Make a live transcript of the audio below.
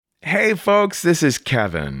Hey folks, this is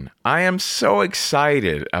Kevin. I am so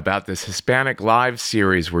excited about this Hispanic Lives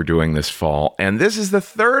series we're doing this fall, and this is the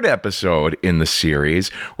third episode in the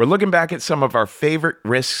series. We're looking back at some of our favorite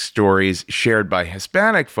risk stories shared by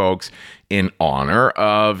Hispanic folks in honor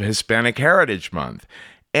of Hispanic Heritage Month.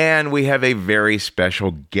 And we have a very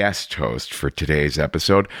special guest host for today's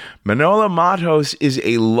episode. Manolo Matos is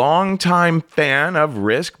a longtime fan of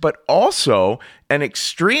Risk, but also an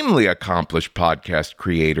extremely accomplished podcast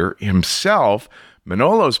creator himself.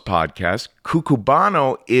 Manolo's podcast,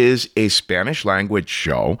 Cucubano, is a Spanish language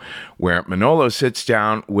show where Manolo sits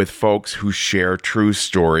down with folks who share true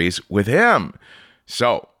stories with him.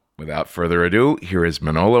 So, without further ado, here is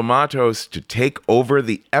Manolo Matos to take over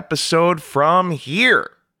the episode from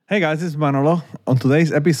here. Hey guys, it's Manolo. On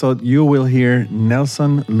today's episode, you will hear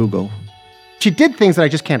Nelson Lugo. She did things that I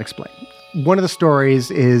just can't explain. One of the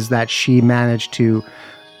stories is that she managed to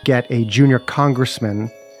get a junior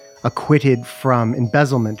congressman acquitted from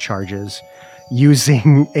embezzlement charges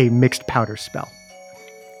using a mixed powder spell.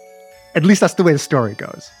 At least that's the way the story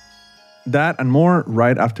goes. That and more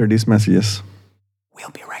right after these messages. We'll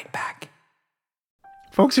be right back.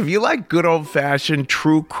 Folks, if you like good old-fashioned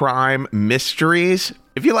true crime mysteries,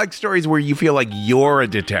 if you like stories where you feel like you're a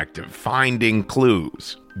detective finding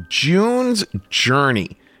clues, June's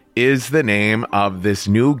Journey is the name of this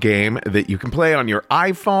new game that you can play on your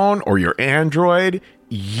iPhone or your Android.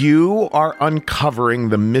 You are uncovering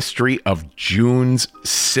the mystery of June's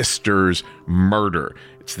sister's murder.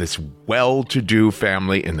 It's this well-to-do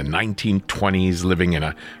family in the 1920s living in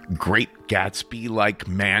a Great Gatsby-like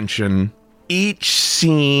mansion. Each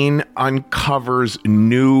scene uncovers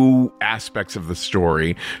new aspects of the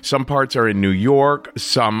story. Some parts are in New York,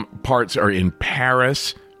 some parts are in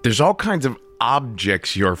Paris. There's all kinds of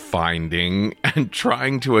objects you're finding and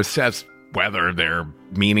trying to assess whether they're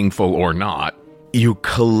meaningful or not. You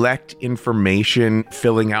collect information,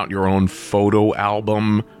 filling out your own photo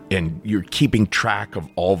album, and you're keeping track of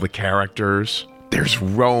all the characters. There's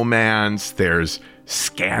romance, there's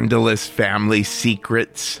scandalous family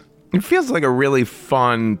secrets. It feels like a really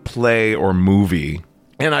fun play or movie.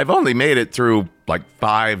 And I've only made it through like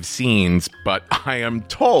 5 scenes, but I am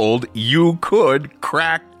told you could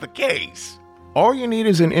crack the case. All you need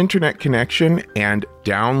is an internet connection and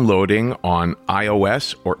downloading on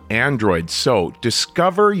iOS or Android. So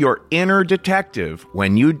discover your inner detective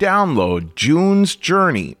when you download June's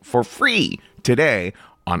Journey for free today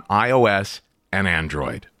on iOS and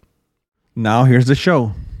Android. Now here's the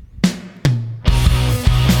show.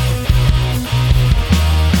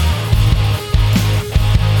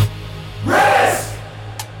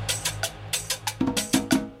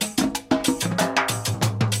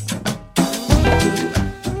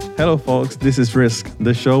 Hello folks, this is Risk,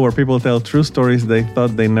 the show where people tell true stories they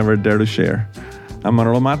thought they never dare to share. I'm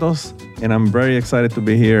Manolo Matos, and I'm very excited to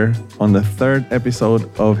be here on the third episode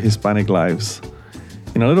of Hispanic Lives.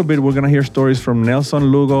 In a little bit, we're going to hear stories from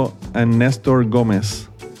Nelson Lugo and Nestor Gomez.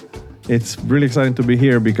 It's really exciting to be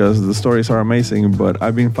here because the stories are amazing, but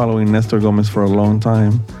I've been following Nestor Gomez for a long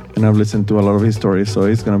time, and I've listened to a lot of his stories, so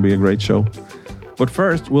it's going to be a great show. But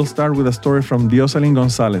first, we'll start with a story from Dioselin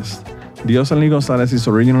Gonzalez. Dioselin Gonzalez is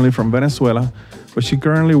originally from Venezuela, but she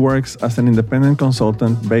currently works as an independent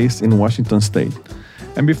consultant based in Washington State.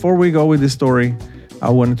 And before we go with this story,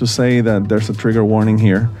 I wanted to say that there's a trigger warning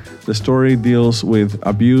here. The story deals with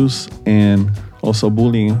abuse and also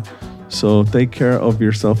bullying, so take care of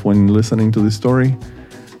yourself when listening to this story.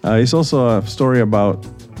 It's also a story about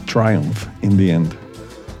triumph in the end,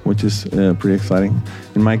 which is pretty exciting.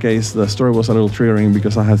 In my case, the story was a little triggering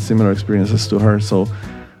because I had similar experiences to her, so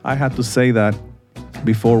I had to say that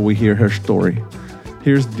before we hear her story.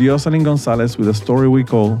 Here's Dioselin Gonzalez with a story we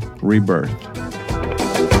call Rebirth.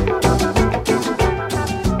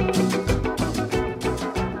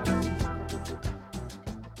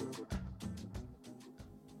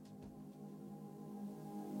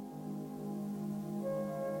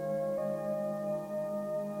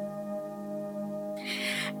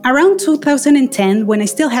 Around 2010, when I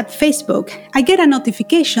still had Facebook, I get a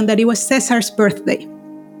notification that it was Cesar's birthday.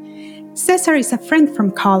 Cesar is a friend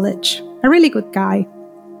from college, a really good guy.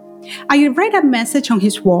 I write a message on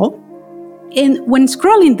his wall, and when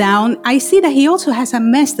scrolling down, I see that he also has a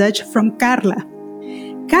message from Carla.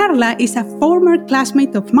 Carla is a former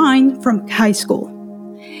classmate of mine from high school.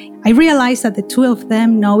 I realized that the two of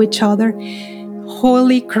them know each other.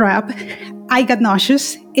 Holy crap, I got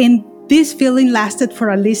nauseous, and this feeling lasted for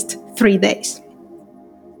at least 3 days.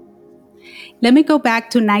 Let me go back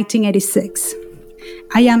to 1986.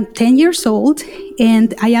 I am 10 years old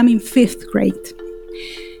and I am in 5th grade.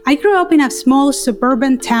 I grew up in a small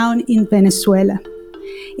suburban town in Venezuela.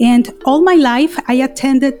 And all my life, I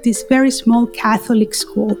attended this very small Catholic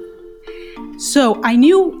school. So I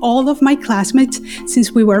knew all of my classmates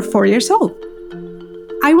since we were 4 years old.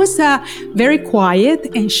 I was a very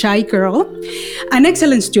quiet and shy girl, an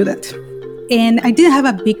excellent student. And I didn't have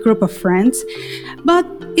a big group of friends, but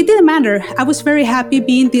it didn't matter. I was very happy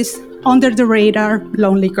being this under the radar,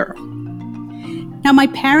 lonely girl. Now, my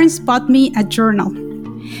parents bought me a journal.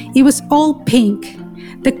 It was all pink.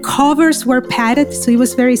 The covers were padded, so it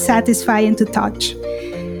was very satisfying to touch.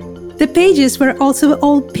 The pages were also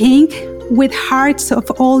all pink with hearts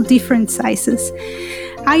of all different sizes.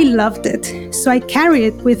 I loved it, so I carried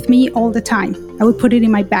it with me all the time. I would put it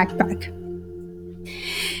in my backpack.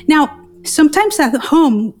 Now, sometimes at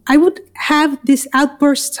home, I would have these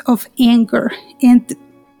outbursts of anger and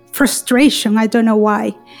frustration. I don't know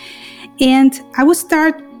why. And I would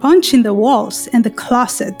start punching the walls and the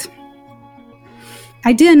closet.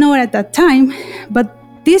 I didn't know it at that time, but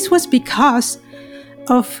this was because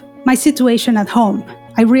of my situation at home.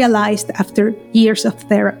 I realized after years of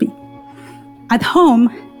therapy. At home,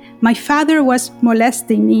 my father was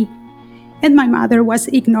molesting me and my mother was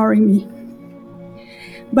ignoring me.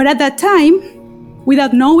 But at that time,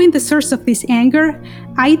 without knowing the source of this anger,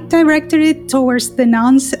 I directed it towards the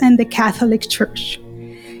nuns and the Catholic Church.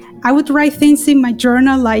 I would write things in my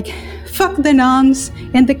journal like, "Fuck the nuns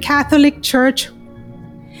and the Catholic Church.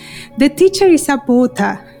 The teacher is a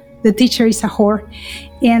puta. The teacher is a whore,"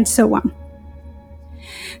 and so on.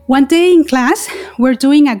 One day in class, we're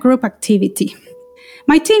doing a group activity.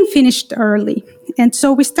 My team finished early, and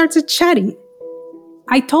so we started chatting.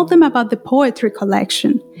 I told them about the poetry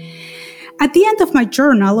collection. At the end of my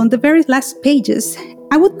journal, on the very last pages,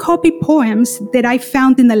 I would copy poems that I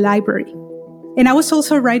found in the library. And I was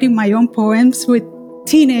also writing my own poems with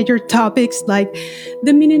teenager topics like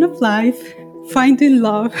the meaning of life, finding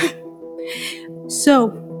love.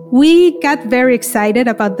 So we got very excited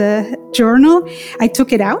about the journal. I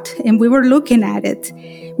took it out and we were looking at it.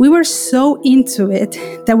 We were so into it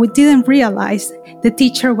that we didn't realize the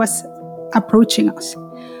teacher was approaching us.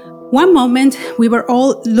 One moment, we were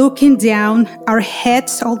all looking down, our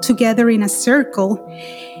heads all together in a circle.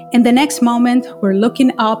 And the next moment, we're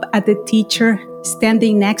looking up at the teacher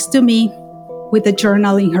standing next to me with the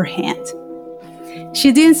journal in her hand.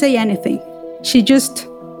 She didn't say anything. She just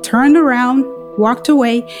turned around, walked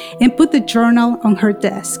away, and put the journal on her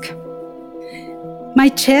desk. My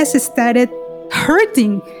chest started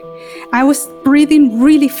hurting. I was breathing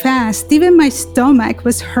really fast. Even my stomach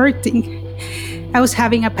was hurting. I was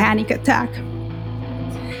having a panic attack.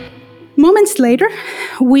 Moments later,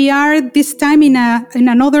 we are this time in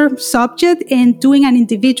another subject and doing an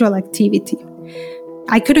individual activity.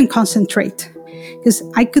 I couldn't concentrate because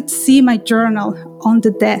I could see my journal on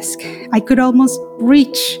the desk. I could almost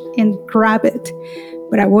reach and grab it,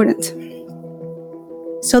 but I wouldn't.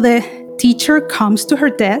 So the teacher comes to her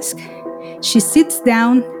desk. She sits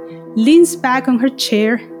down, leans back on her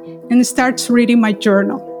chair, and starts reading my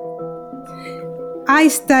journal. I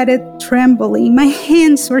started trembling. My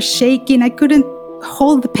hands were shaking. I couldn't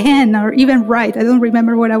hold the pen or even write. I don't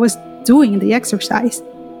remember what I was doing in the exercise.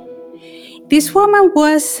 This woman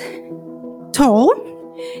was tall.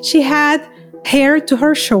 She had hair to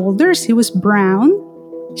her shoulders. It was brown.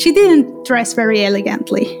 She didn't dress very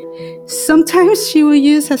elegantly. Sometimes she would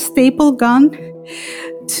use a staple gun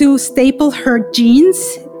to staple her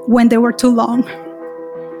jeans when they were too long.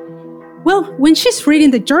 Well, when she's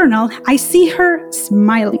reading the journal, I see her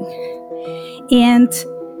smiling. And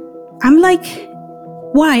I'm like,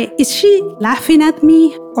 why? Is she laughing at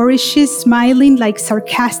me? Or is she smiling like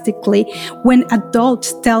sarcastically when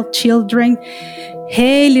adults tell children,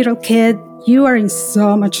 "Hey, little kid, you are in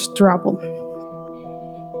so much trouble"?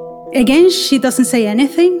 Again, she doesn't say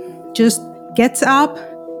anything, just gets up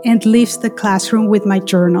and leaves the classroom with my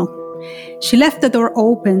journal. She left the door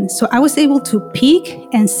open, so I was able to peek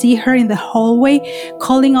and see her in the hallway,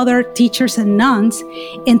 calling other teachers and nuns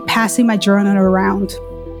and passing my journal around.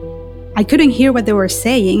 I couldn't hear what they were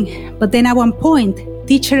saying, but then at one point,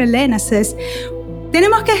 Teacher Elena says,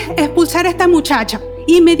 "Tenemos que expulsar a esta muchacha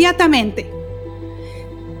inmediatamente."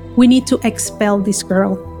 We need to expel this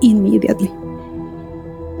girl immediately.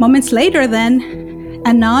 Moments later then,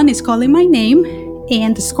 a nun is calling my name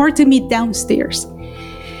and escorted me downstairs.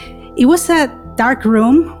 It was a dark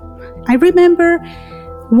room. I remember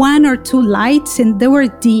one or two lights and they were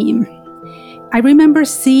dim. I remember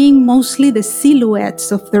seeing mostly the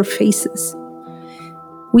silhouettes of their faces.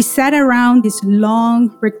 We sat around this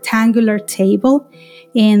long rectangular table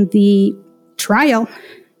and the trial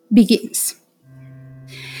begins.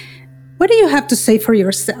 What do you have to say for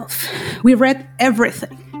yourself? We read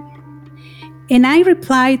everything. And I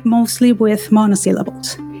replied mostly with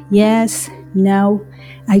monosyllables. Yes, no,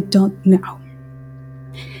 I don't know.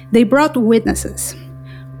 They brought witnesses.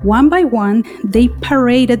 One by one, they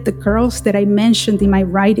paraded the girls that I mentioned in my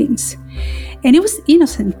writings. And it was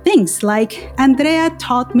innocent things like, Andrea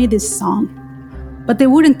taught me this song. But they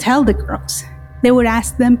wouldn't tell the girls. They would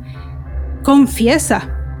ask them, Confiesa,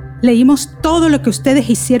 leímos todo lo que ustedes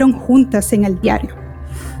hicieron juntas en el diario.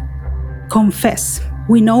 Confess,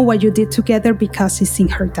 we know what you did together because it's in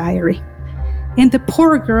her diary. And the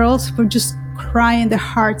poor girls were just crying their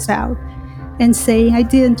hearts out and saying, I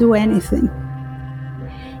didn't do anything.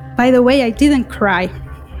 By the way, I didn't cry.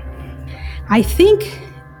 I think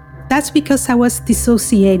that's because I was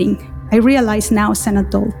dissociating. I realize now as an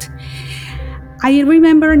adult. I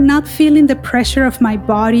remember not feeling the pressure of my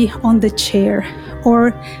body on the chair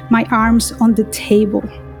or my arms on the table.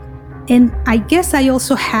 And I guess I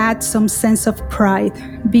also had some sense of pride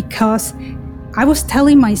because I was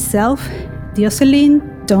telling myself,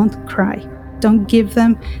 Dioselin, don't cry. Don't give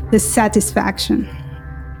them the satisfaction.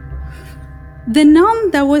 The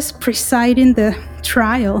nun that was presiding the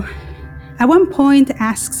trial at one point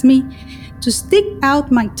asks me to stick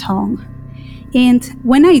out my tongue. And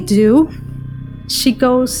when I do, she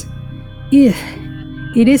goes, "Ugh,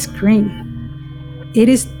 it is green. It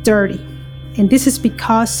is dirty. And this is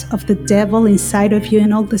because of the devil inside of you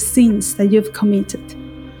and all the sins that you've committed."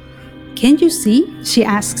 "Can you see?" she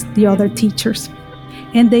asks the other teachers.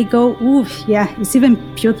 And they go, "Ooh, yeah, it's even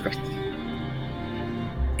putrid."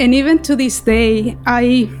 And even to this day,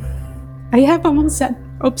 I have almost an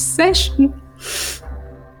obsession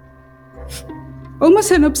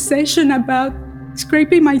about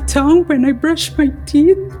scraping my tongue when I brush my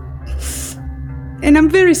teeth. And I'm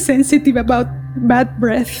very sensitive about bad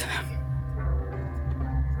breath.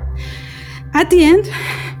 At the end,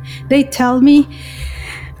 they tell me,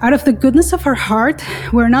 out of the goodness of her heart,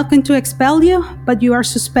 we're not going to expel you, but you are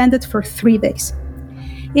suspended for 3 days.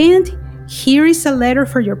 And here is a letter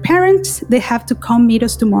for your parents. They have to come meet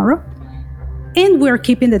us tomorrow. And we're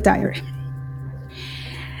keeping the diary.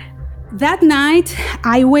 That night,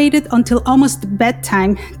 I waited until almost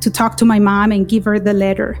bedtime to talk to my mom and give her the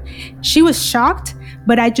letter. She was shocked,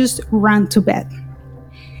 but I just ran to bed.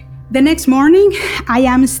 The next morning, I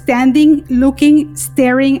am standing,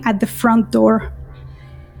 staring at the front door.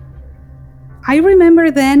 I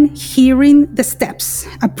remember then hearing the steps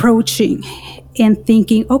approaching and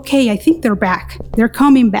thinking, okay, I think they're back. They're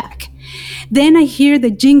coming back. Then I hear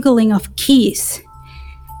the jingling of keys.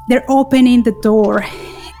 They're opening the door.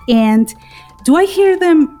 And do I hear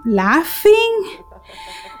them laughing?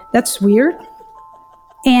 That's weird.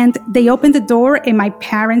 And they open the door and my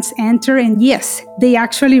parents enter, and yes, they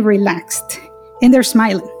actually relaxed and they're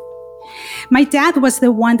smiling. My dad was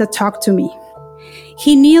the one that talked to me.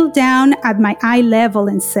 He kneeled down at my eye level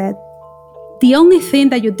and said, "The only thing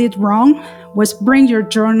that you did wrong was bring your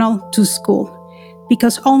journal to school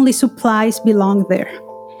because only supplies belong there.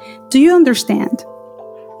 Do you understand?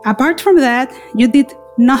 Apart from that, you did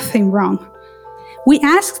nothing wrong. We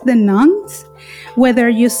asked the nuns whether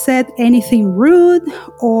you said anything rude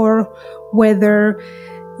or whether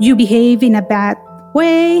you behave in a bad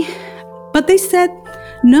way, but they said,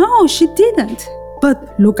 no, she didn't. But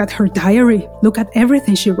look at her diary. Look at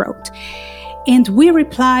everything she wrote." And we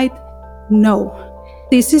replied, no,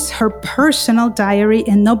 this is her personal diary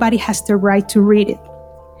and nobody has the right to read it.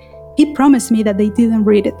 He promised me that they didn't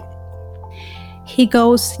read it. He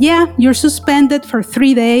goes, "Yeah, you're suspended for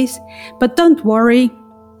 3 days, but don't worry.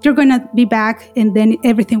 You're going to be back and then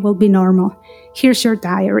everything will be normal. Here's your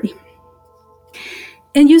diary."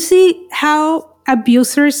 And you see how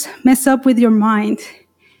abusers mess up with your mind.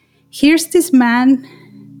 Here's this man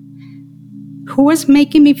who was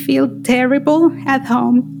making me feel terrible at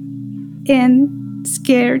home and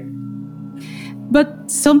scared. But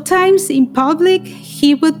sometimes in public,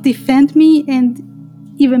 he would defend me and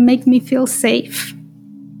even make me feel safe.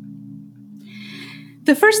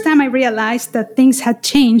 The first time I realized that things had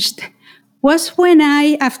changed was when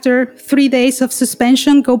I, after 3 days of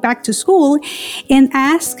suspension, go back to school and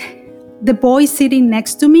ask the boy sitting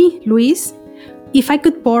next to me, Luis, if I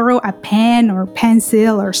could borrow a pen or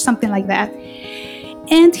pencil or something like that.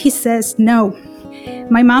 And he says, "No.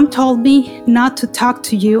 My mom told me not to talk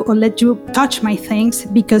to you or let you touch my things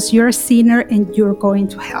because you're a sinner and you're going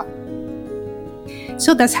to hell."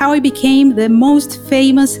 So that's how I became the most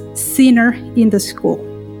famous sinner in the school.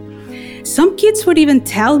 Some kids would even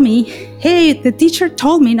tell me, "Hey, the teacher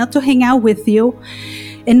told me not to hang out with you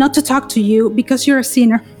and not to talk to you because you're a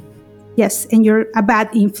sinner." Yes, and you're a bad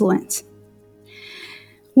influence.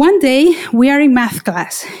 One day, we are in math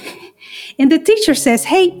class, And the teacher says,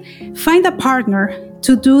 hey, find a partner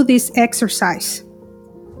to do this exercise.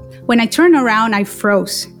 When I turned around, I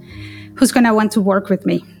froze. Who's going to want to work with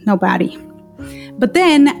me? Nobody. But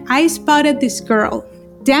then I spotted this girl,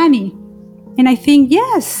 Danny. And I think,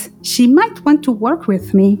 yes, she might want to work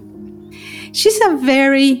with me. She's a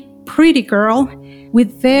very pretty girl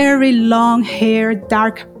with very long hair,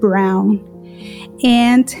 dark brown.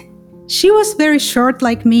 And she was very short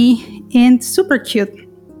like me and super cute.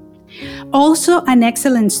 Also an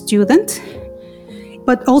excellent student,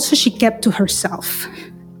 but also she kept to herself.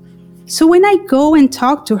 So when I go and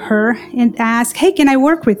talk to her and ask, hey, can I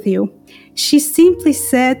work with you? She simply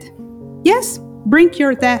said, yes, bring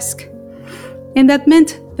your desk. And that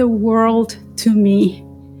meant the world to me,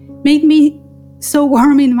 made me so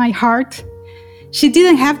warm in my heart. She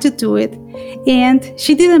didn't have to do it. And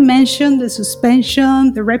she didn't mention the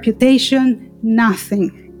suspension, the reputation,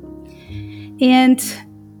 nothing. And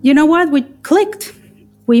you know what? We clicked.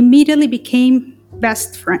 We immediately became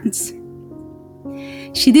best friends.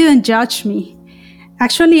 She didn't judge me.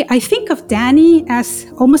 Actually, I think of Danny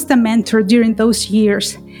as almost a mentor during those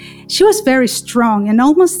years. She was very strong and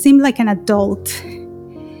almost seemed like an adult.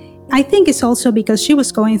 I think it's also because she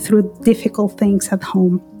was going through difficult things at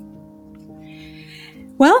home.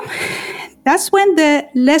 Well, that's when the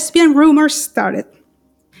lesbian rumors started.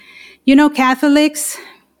 You know, Catholics,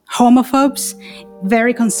 homophobes,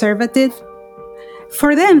 very conservative.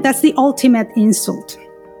 For them, that's the ultimate insult.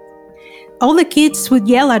 All the kids would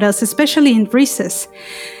yell at us, especially in recess.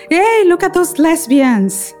 Hey, look at those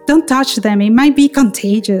lesbians. Don't touch them. It might be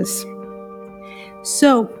contagious.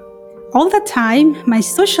 So, all the time, my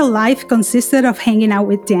social life consisted of hanging out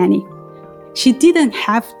with Danny. She didn't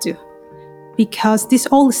have to, because this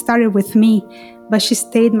all started with me, but she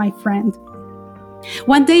stayed my friend.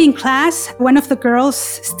 One day in class, one of the girls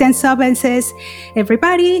stands up and says,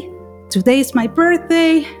 everybody, today is my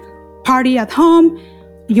birthday, party at home.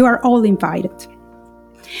 You are all invited.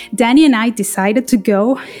 Danny and I decided to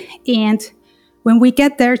go, and when we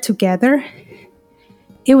get there together,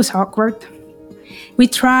 it was awkward. We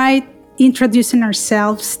tried introducing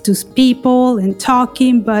ourselves to people and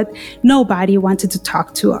talking, but nobody wanted to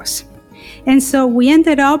talk to us. And so we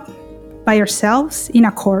ended up by ourselves in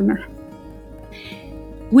a corner.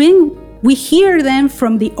 When we hear them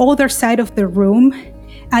from the other side of the room,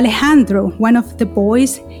 Alejandro, one of the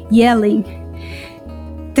boys, yelling,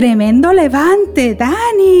 Tremendo levante,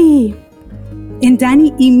 Danny! And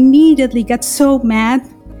Danny immediately got so mad.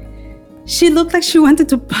 She looked like she wanted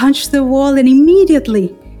to punch the wall, and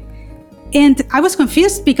immediately. And I was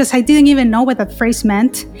confused because I didn't even know what that phrase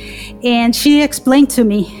meant. And she explained to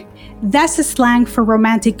me, that's a slang for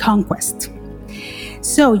romantic conquest.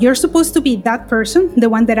 So you're supposed to be that person, the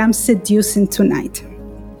one that I'm seducing tonight.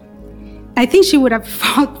 I think she would have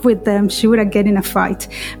fought with them. She would have get in a fight.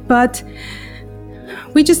 But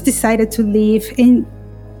we just decided to leave. And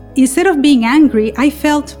instead of being angry, I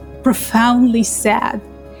felt profoundly sad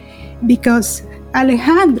because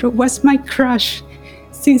Alejandro was my crush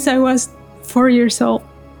since I was 4 years old.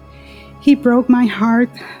 He broke my heart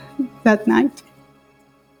that night.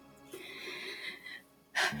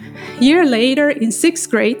 A year later, in 6th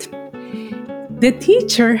grade, the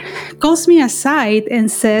teacher calls me aside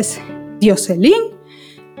and says, Dioselin,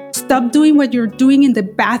 stop doing what you're doing in the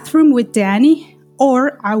bathroom with Danny,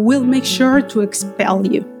 or I will make sure to expel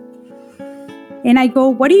you. And I go,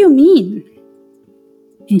 what do you mean?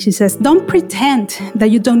 And she says, don't pretend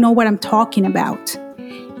that you don't know what I'm talking about.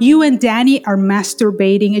 You and Danny are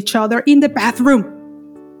masturbating each other in the bathroom.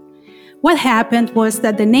 What happened was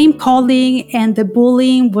that the name calling and the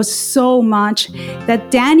bullying was so much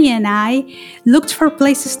that Danny and I looked for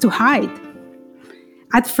places to hide.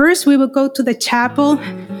 At first, we would go to the chapel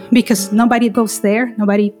because nobody goes there,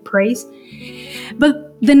 nobody prays.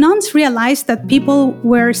 But the nuns realized that people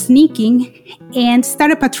were sneaking and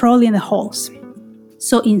started patrolling the halls.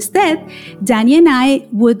 So instead, Danny and I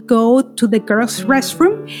would go to the girls'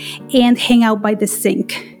 restroom and hang out by the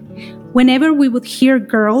sink. Whenever we would hear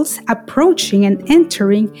girls approaching and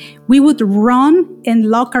entering, we would run and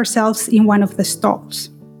lock ourselves in one of the stalls.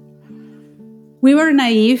 We were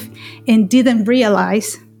naive and didn't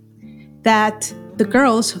realize that the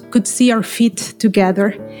girls could see our feet together,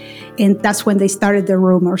 and that's when they started the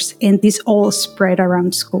rumors, and this all spread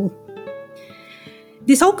around school.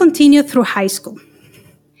 This all continued through high school.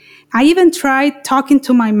 I even tried talking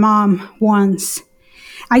to my mom once.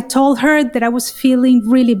 I told her that I was feeling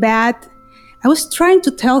really bad. I was trying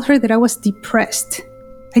to tell her that I was depressed.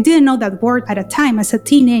 I didn't know that word at a time as a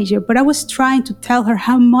teenager, but I was trying to tell her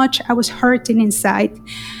how much I was hurting inside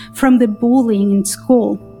from the bullying in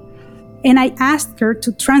school. and I asked her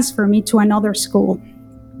to transfer me to another school.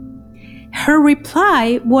 Her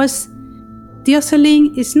reply was,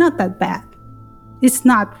 Dioselin, it's not that bad. It's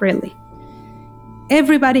not really.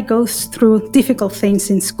 Everybody goes through difficult things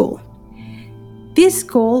in school. This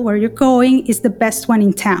school where you're going is the best one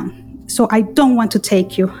in town, so I don't want to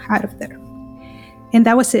take you out of there. And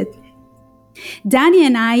that was it. Danny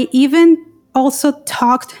and I even also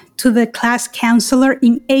talked to the class counselor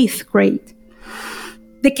in 8th grade.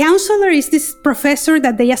 The counselor is this professor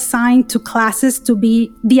that they assign to classes to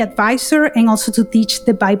be the advisor and also to teach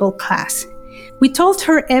the Bible class. We told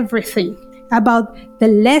her everything about the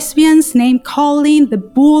lesbians, name calling, the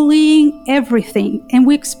bullying, everything. And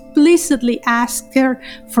we explicitly asked her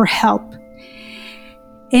for help.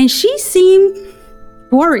 And she seemed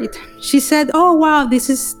worried. She said, oh, wow, this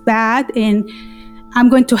is bad, and I'm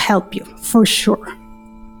going to help you for sure.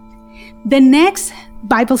 The next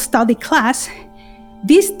Bible study class,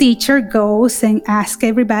 this teacher goes and asks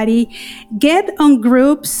everybody, get on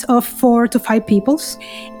groups of 4 to 5 people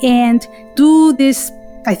and do this,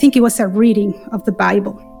 I think it was a reading of the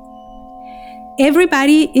Bible.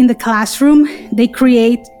 Everybody in the classroom, they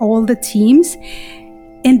create all the teams.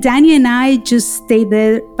 And Danny and I just stayed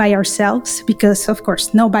there by ourselves because, of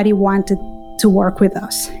course, nobody wanted to work with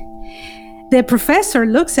us. The professor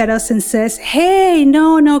looks at us and says, hey,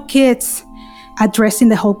 no, kids, addressing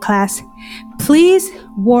the whole class. Please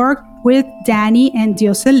work with Danny and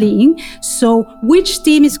Dioselin. So which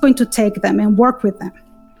team is going to take them and work with them?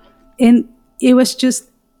 And it was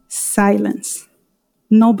just silence.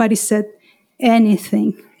 Nobody said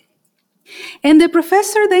anything. And the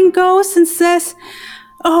professor then goes and says,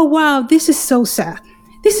 oh, wow, this is so sad.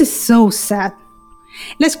 This is so sad.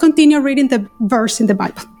 Let's continue reading the verse in the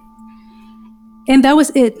Bible. And that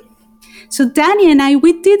was it. So Danny and I,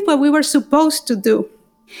 we did what we were supposed to do.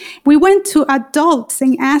 We went to adults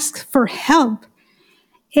and asked for help.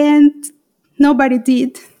 And nobody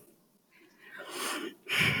did.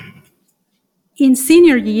 In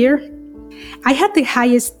senior year, I had the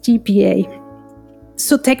highest GPA.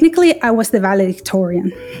 So technically, I was the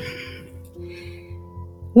valedictorian.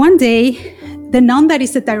 One day, the nun that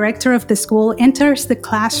is the director of the school enters the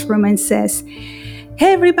classroom and says,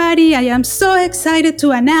 hey everybody, I am so excited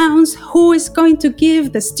to announce who is going to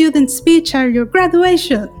give the student speech at your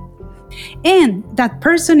graduation. And that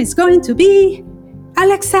person is going to be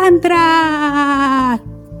Alexandra.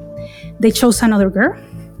 They chose another girl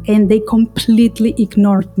and they completely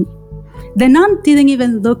ignored me. The nun didn't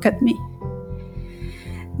even look at me.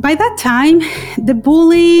 By that time, the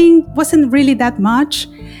bullying wasn't really that much,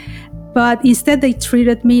 but instead they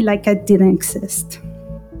treated me like I didn't exist.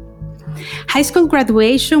 High school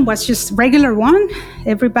graduation was just regular one.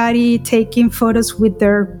 Everybody taking photos with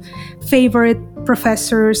their favorite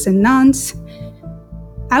professors and nuns.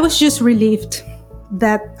 I was just relieved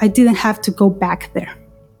that I didn't have to go back there.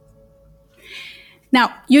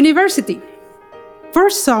 Now, university.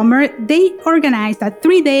 First summer, they organized a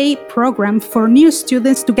 3-day program for new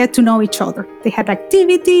students to get to know each other. They had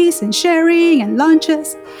activities and sharing and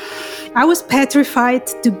lunches. I was petrified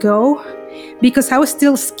to go because I was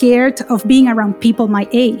still scared of being around people my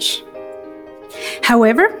age.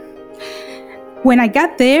 However, when I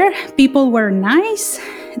got there, people were nice.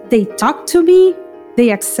 They talked to me.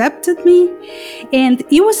 They accepted me. And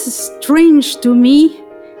it was strange to me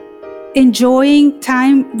enjoying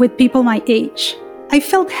time with people my age. I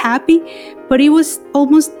felt happy, but it was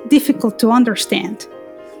almost difficult to understand.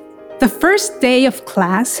 The first day of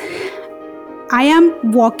class, I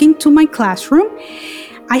am walking to my classroom.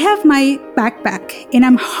 I have my backpack and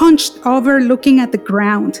I'm hunched over looking at the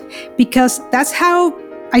ground because that's how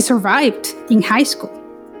I survived in high school.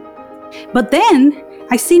 But then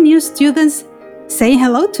I see new students saying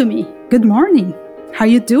hello to me. Good morning. How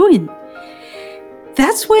you doing?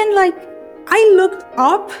 That's when I looked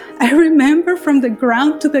up, I remember, from the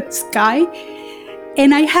ground to the sky,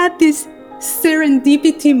 and I had this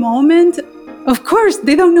serendipity moment. Of course,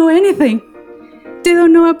 they don't know anything. They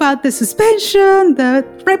don't know about the suspension, the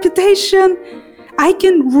reputation. I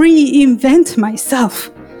can reinvent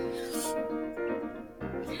myself.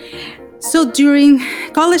 So during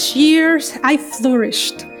college years, I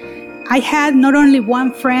flourished. I had not only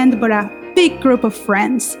one friend, but a big group of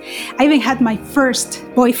friends. I even had my first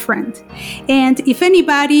boyfriend. And if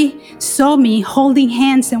anybody saw me holding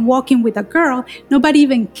hands and walking with a girl, nobody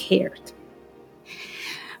even cared.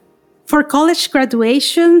 For college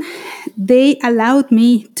graduation, they allowed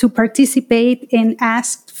me to participate and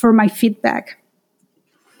asked for my feedback.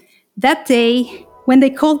 That day, when they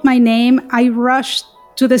called my name, I rushed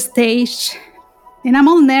to the stage and I'm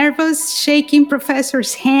all nervous, shaking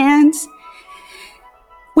professors' hands.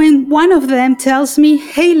 when one of them tells me,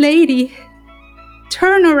 "Hey lady,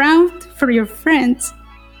 turn around for your friends."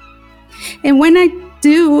 And when I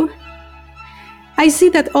do, I see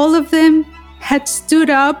that all of them had stood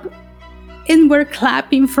up and were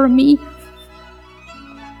clapping for me.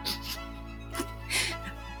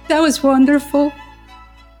 That was wonderful.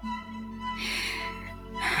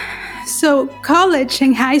 So college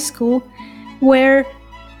and high school were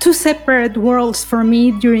two separate worlds for me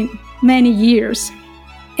during many years.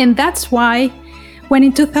 And that's why when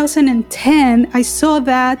in 2010 I saw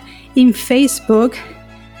that in Facebook,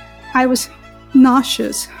 I was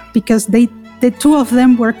nauseous because the two of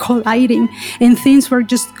them were colliding and things were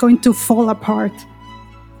just going to fall apart.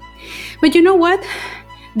 But you know what?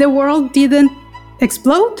 The world didn't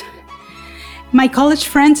explode. My college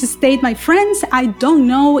friends stayed my friends. I don't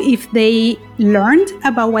know if they learned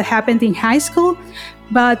about what happened in high school,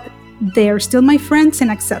 but they're still my friends and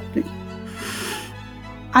accept me.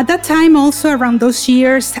 At that time, also around those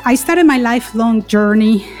years, I started my lifelong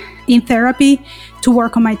journey in therapy to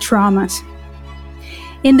work on my traumas.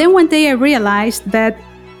 And then one day I realized that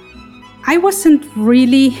I wasn't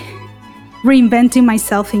really reinventing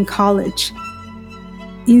myself in college.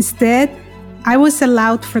 Instead, I was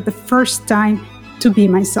allowed for the first time to be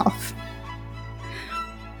myself.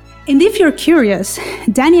 And if you're curious,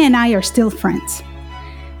 Danny and I are still friends.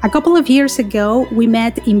 A couple of years ago, we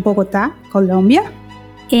met in Bogota, Colombia,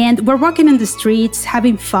 and we're walking in the streets,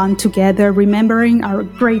 having fun together, remembering our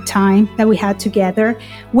great time that we had together,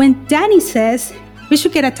 when Danny says, "We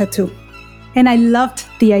should get a tattoo." And I loved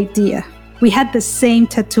the idea. We had the same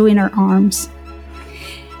tattoo in our arms.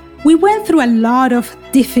 We went through a lot of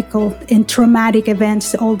difficult and traumatic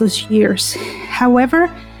events all those years. However,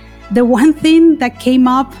 the one thing that came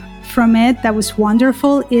up from it that was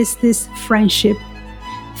wonderful is this friendship.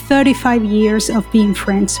 35 years of being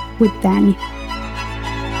friends with Danny.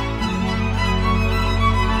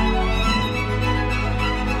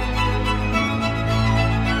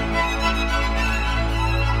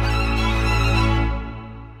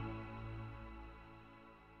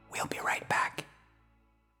 We'll be right back.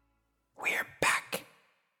 We're back.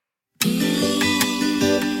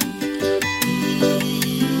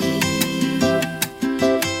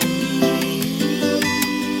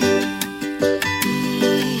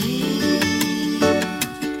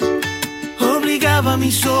 Obligaba a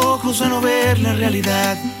mis ojos a no ver la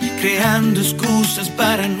realidad, creando excusas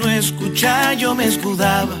para no escuchar. Yo me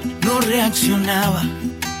escudaba, no reaccionaba,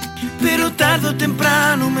 pero tarde o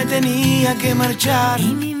temprano me tenía que marchar.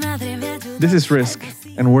 This is Risk,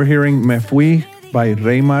 and we're hearing Me Fui by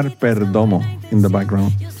Reymar Perdomo in the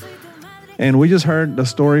background. And we just heard the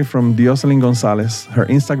story from Dioselin Gonzalez. Her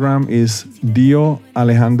Instagram is Dio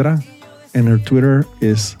Alejandra, and her Twitter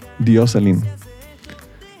is Dioselin.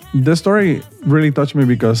 The story really touched me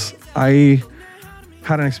because I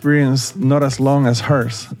had an experience not as long as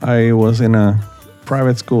hers. I was in a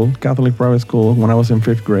private school, Catholic private school, when I was in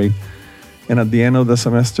 5th grade. And at the end of the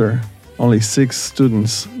semester, only 6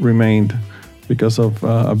 students remained because of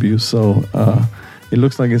abuse. So it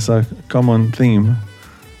looks like it's a common theme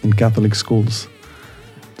in Catholic schools.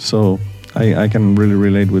 So I can really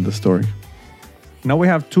relate with the story. Now we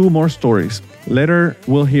have 2 more stories. Later,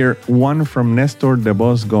 we'll hear one from Nestor de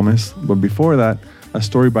Bos Gomez, but before that, a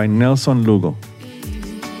story by Nelson Lugo.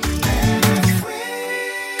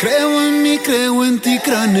 Creo en mí, creo en ti,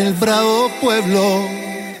 creo en el bravo pueblo.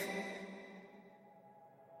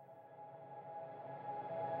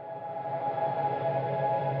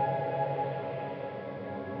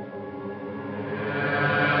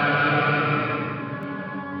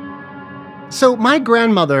 So my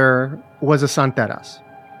grandmother was a santeras,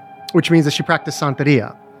 which means that she practiced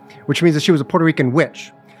santeria, which means that she was a Puerto Rican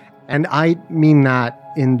witch. And I mean that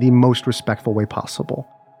in the most respectful way possible.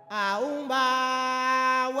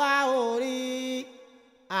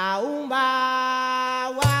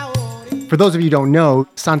 For those of you who don't know,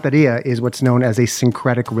 Santeria is what's known as a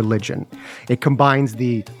syncretic religion. It combines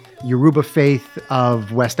the Yoruba faith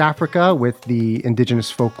of West Africa with the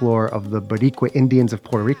indigenous folklore of the Boricua Indians of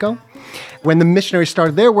Puerto Rico. When the missionaries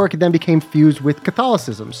started their work, it then became fused with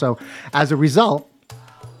Catholicism. So as a result,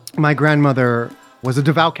 my grandmother was a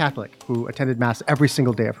devout Catholic who attended Mass every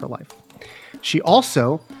single day of her life. She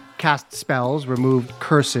also cast spells, removed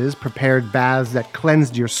curses, prepared baths that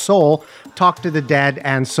cleansed your soul, talked to the dead,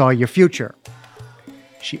 and saw your future.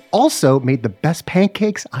 She also made the best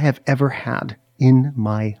pancakes I have ever had in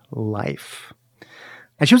my life.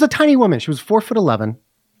 And she was a tiny woman. She was 4'11",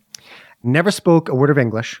 never spoke a word of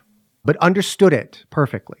English, but understood it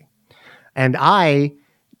perfectly. And I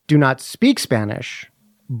do not speak Spanish,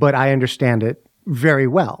 but I understand it very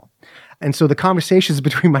well. And so the conversations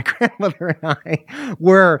between my grandmother and I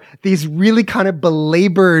were these really kind of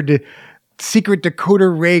belabored secret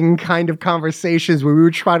decoder ring kind of conversations where we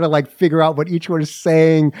would try to like figure out what each one is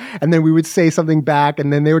saying, and then we would say something back,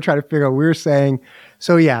 and then they would try to figure out what we were saying.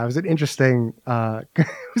 So yeah, it was an interesting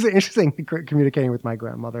communicating with my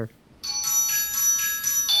grandmother.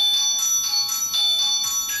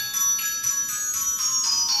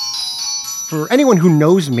 For anyone who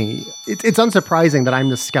knows me, it's unsurprising that I'm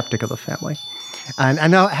the skeptic of the family.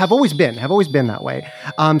 And I have always been that way.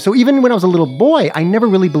 So even when I was a little boy, I never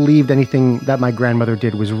really believed anything that my grandmother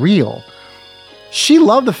did was real. She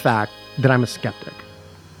loved the fact that I'm a skeptic.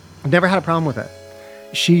 Never had a problem with it.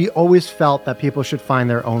 She always felt that people should find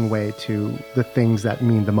their own way to the things that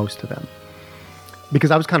mean the most to them.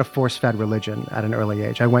 Because I was kind of force-fed religion at an early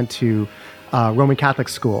age. I went to Roman Catholic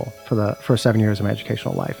school for the first 7 years of my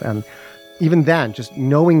educational life. And even then, just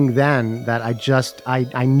knowing then that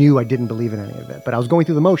I knew I didn't believe in any of it, but I was going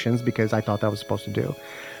through the motions because I thought that was supposed to do.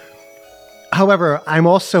 However, I'm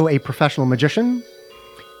also a professional magician,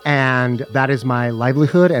 and that is my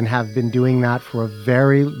livelihood and have been doing that for a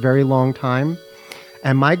very, very long time.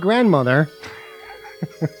 And my grandmother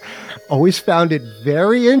always found it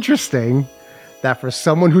very interesting that for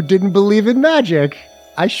someone who didn't believe in magic,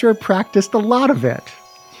 I sure practiced a lot of it.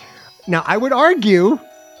 Now, I would argue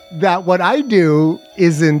that what I do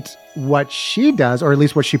isn't what she does, or at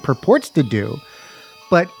least what she purports to do.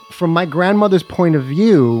 But from my grandmother's point of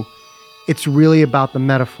view, it's really about the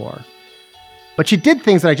metaphor. But she did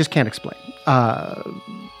things that I just can't explain.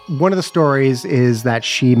 One of the stories is that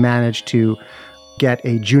she managed to get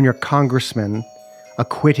a junior congressman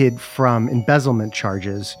acquitted from embezzlement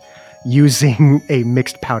charges using a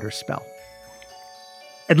mixed powder spell.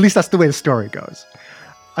 At least that's the way the story goes.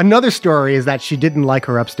 Another story is that she didn't like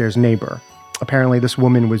her upstairs neighbor. Apparently, this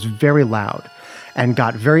woman was very loud and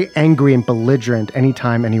got very angry and belligerent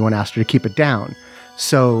anytime anyone asked her to keep it down.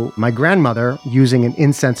 So my grandmother, using an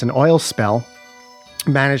incense and oil spell,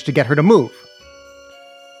 managed to get her to move,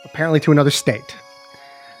 apparently to another state.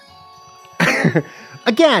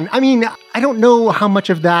 Again, I mean, I don't know how much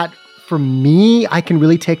of that, for me, I can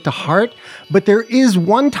really take to heart, but there is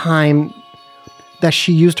one time that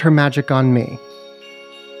she used her magic on me.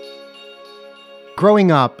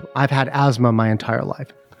 Growing up, I've had asthma my entire life.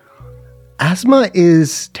 Asthma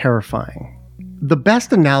is terrifying. The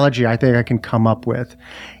best analogy I think I can come up with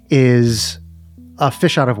is a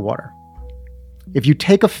fish out of water. If you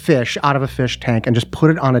take a fish out of a fish tank and just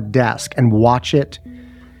put it on a desk and watch it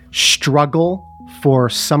struggle for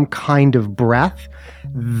some kind of breath,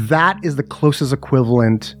 that is the closest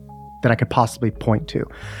equivalent that I could possibly point to.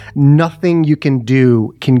 Nothing you can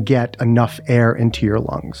do can get enough air into your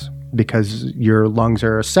lungs, because your lungs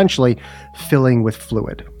are essentially filling with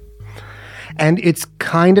fluid. And it's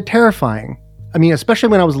kind of terrifying. I mean, especially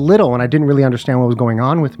when I was little and I didn't really understand what was going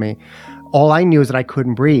on with me. All I knew is that I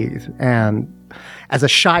couldn't breathe. And as a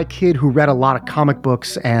shy kid who read a lot of comic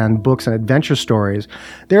books and adventure stories,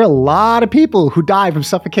 there are a lot of people who die from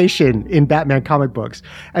suffocation in Batman comic books.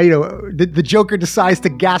 And, the Joker decides to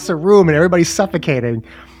gas a room and everybody's suffocating.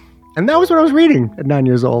 And that was what I was reading at 9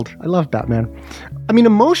 years old. I love Batman. I mean,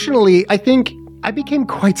 emotionally, I think I became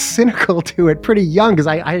quite cynical to it pretty young because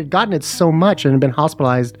I had gotten it so much and had been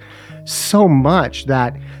hospitalized so much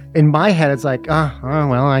that in my head, it's like,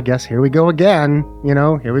 well, I guess here we go again.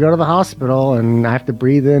 Here we go to the hospital and I have to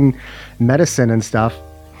breathe in medicine and stuff.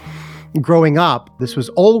 Growing up, this was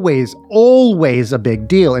always a big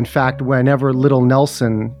deal. In fact, whenever little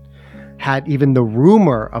Nelson had even the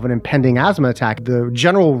rumor of an impending asthma attack, the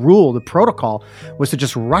general rule, the protocol, was to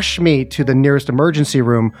just rush me to the nearest emergency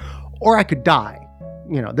room or I could die.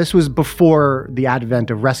 This was before the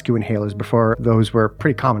advent of rescue inhalers, before those were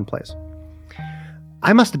pretty commonplace.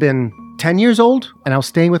 I must have been 10 years old, and I was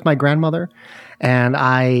staying with my grandmother, and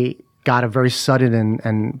I got a very sudden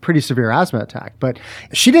and pretty severe asthma attack. But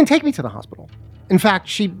she didn't take me to the hospital. In fact,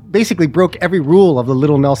 she basically broke every rule of the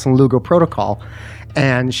Little Nelson Lugo protocol,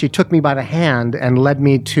 and she took me by the hand and led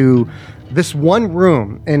me to this one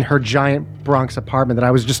room in her giant Bronx apartment that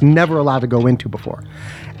I was just never allowed to go into before.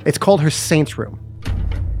 It's called her Saints Room.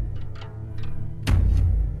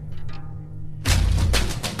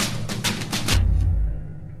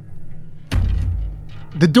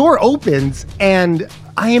 The door opens and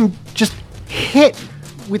I am just hit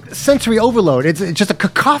with sensory overload. It's just a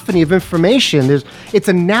cacophony of information. It's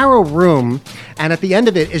a narrow room, and at the end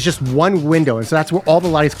of it is just one window, and so that's where all the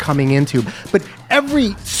light is coming into. But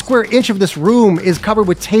every square inch of this room is covered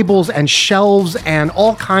with tables and shelves and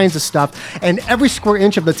all kinds of stuff, and every square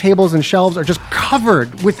inch of the tables and shelves are just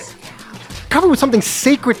covered with something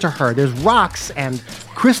sacred to her. There's rocks and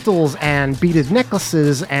crystals and beaded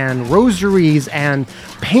necklaces and rosaries and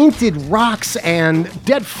painted rocks and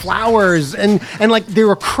dead flowers and like there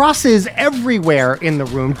were crosses everywhere in the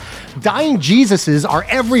room. Dying Jesuses are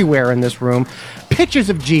everywhere in this room.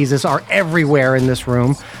 Pictures of Jesus are everywhere in this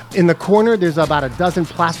room. In the corner, there's about a dozen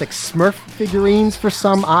plastic Smurf figurines for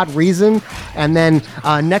some odd reason. And then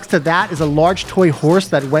next to that is a large toy horse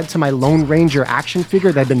that went to my Lone Ranger action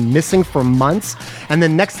figure that had been missing for months. And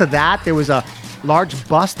then next to that, there was a large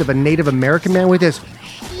bust of a Native American man with this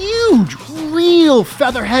huge, real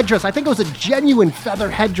feather headdress. I think it was a genuine feather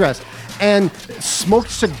headdress. And smoked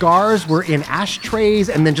cigars were in ashtrays,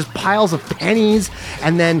 and then just piles of pennies,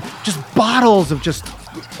 and then just bottles of just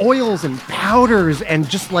oils and powders, and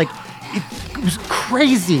just like, it was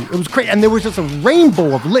crazy. It was crazy. And there was just a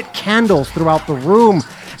rainbow of lit candles throughout the room.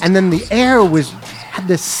 And then the air had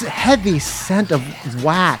this heavy scent of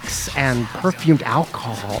wax and perfumed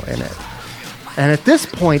alcohol in it. And at this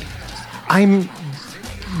point, I'm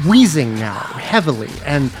wheezing now heavily,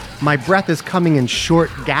 and my breath is coming in short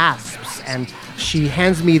gasps. And she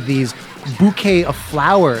hands me these bouquet of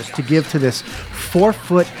flowers to give to this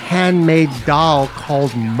 4-foot handmade doll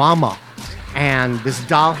called Mama. And this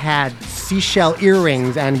doll had seashell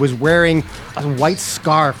earrings and was wearing a white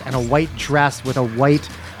scarf and a white dress with a white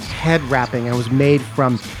head wrapping, and was made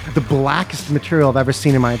from the blackest material I've ever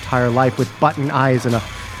seen in my entire life, with button eyes and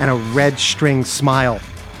a red string smile.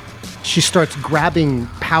 She starts grabbing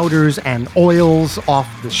powders and oils off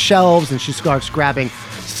the shelves, and she starts grabbing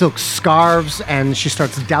silk scarves, and she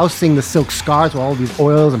starts dousing the silk scarves with all these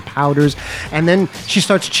oils and powders. And then she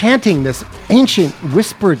starts chanting this ancient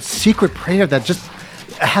whispered secret prayer that just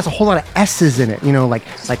has a whole lot of S's in it, like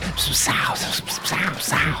sow, sow,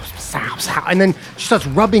 sow, sow, sow. And then she starts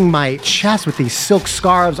rubbing my chest with these silk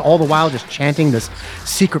scarves, all the while just chanting this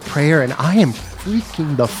secret prayer. And I am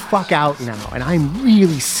freaking the fuck out now, and I'm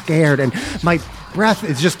really scared, and my breath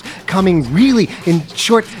is just coming really in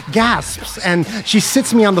short gasps. And she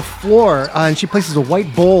sits me on the floor, and she places a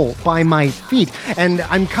white bowl by my feet, and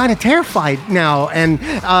I'm kind of terrified now, and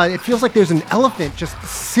it feels like there's an elephant just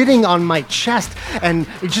sitting on my chest, and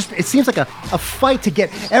it seems like a fight to get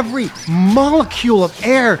every molecule of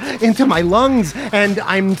air into my lungs, and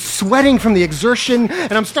I'm sweating from the exertion,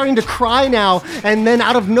 and I'm starting to cry now. And then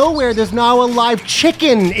out of nowhere, there's now a live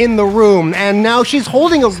chicken in the room, and now she's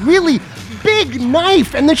holding a really big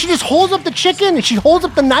knife, and then she just holds up the chicken, and she holds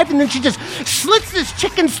up the knife, and then she just slits this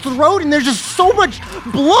chicken's throat, and there's just so much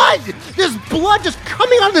blood. There's blood just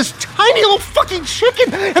coming out of this tiny little fucking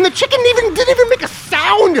chicken, and the chicken didn't even make a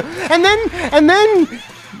sound. And then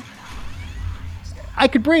I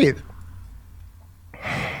could breathe.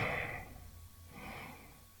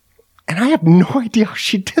 And I have no idea how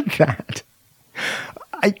she did that.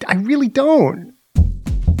 I really don't.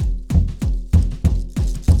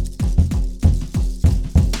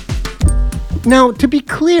 Now, to be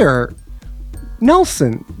clear,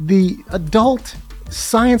 Nelson, the adult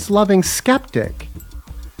science-loving skeptic,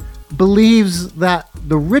 believes that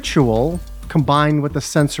the ritual, combined with the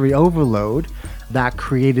sensory overload that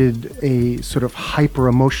created a sort of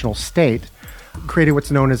hyper-emotional state, created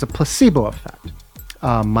what's known as a placebo effect.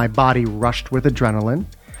 My body rushed with adrenaline,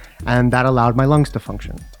 and that allowed my lungs to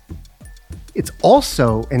function. It's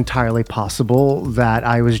also entirely possible that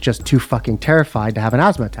I was just too fucking terrified to have an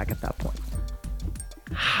asthma attack at that point.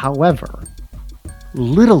 However,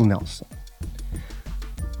 little Nelson,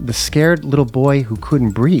 the scared little boy who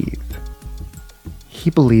couldn't breathe, he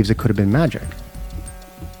believes it could have been magic.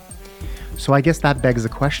 So I guess that begs the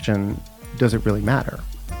question, does it really matter?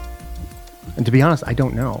 And to be honest, I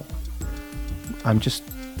don't know. I'm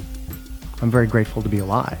very grateful to be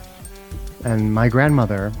alive. And my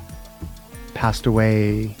grandmother passed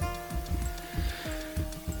away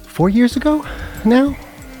 4 years ago now.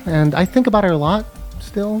 And I think about her a lot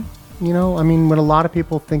still. When a lot of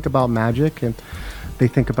people think about magic, and they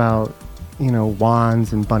think about,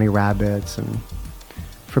 wands and bunny rabbits and,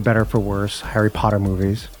 for better or for worse, Harry Potter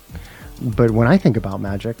movies. But when I think about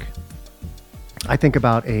magic, I think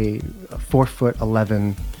about a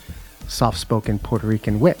 4'11" soft-spoken Puerto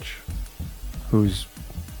Rican witch whose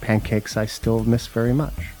pancakes I still miss very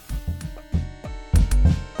much.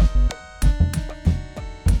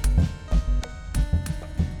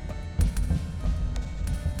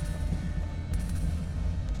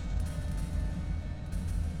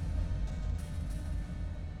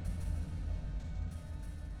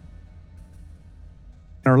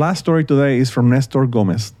 Our last story today is from Nestor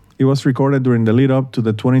Gomez. It was recorded during the lead up to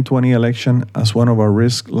the 2020 election as one of our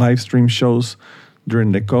Risk live stream shows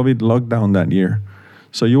during the COVID lockdown that year.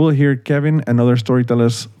 So you will hear Kevin and other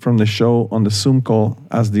storytellers from the show on the Zoom call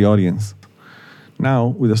as the audience. Now,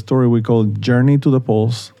 with a story we call Journey to the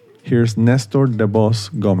Polls, here's Nestor De Boss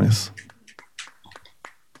Gomez.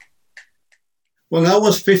 When I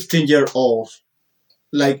was 15 years old,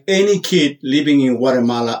 like any kid living in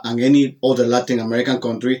Guatemala and any other Latin American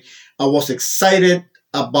country, I was excited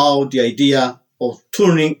about the idea of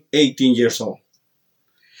turning 18 years old.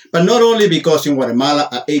 But not only because in Guatemala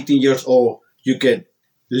at 18 years old, you can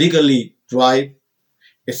legally drive,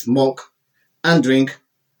 smoke, and drink.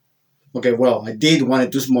 Okay, well, I did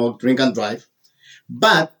wanted to smoke, drink, and drive.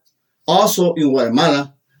 But also in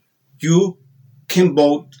Guatemala, you can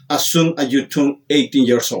vote as soon as you turn 18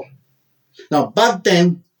 years old. Now, back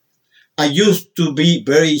then, I used to be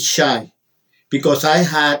very shy because I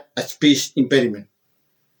had a speech impediment.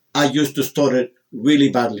 I used to stutter really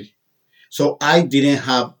badly. So I didn't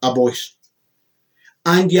have a voice.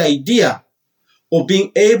 And the idea of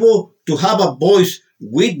being able to have a voice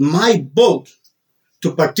with my vote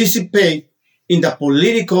to participate in the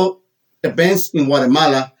political events in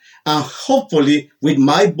Guatemala, and hopefully with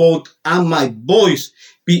my vote and my voice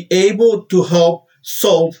be able to help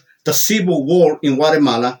solve the civil war in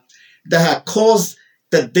Guatemala that had caused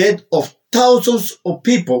the death of thousands of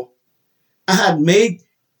people and had made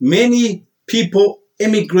many people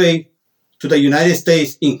emigrate to the United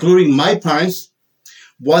States, including my parents,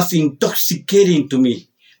 was intoxicating to me.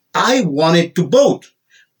 I wanted to vote.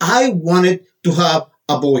 I wanted to have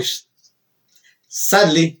a voice.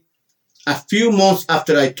 Sadly, a few months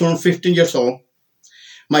after I turned 15 years old,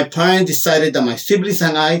 my parents decided that my siblings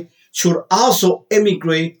and I should also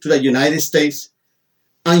emigrate to the United States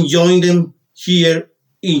and join them here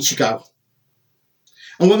in Chicago.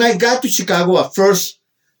 And when I got to Chicago, at first,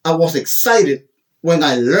 I was excited when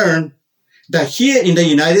I learned that here in the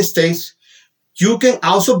United States, you can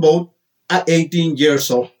also vote at 18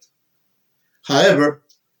 years old. However,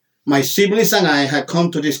 my siblings and I had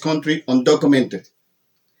come to this country undocumented.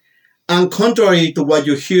 And contrary to what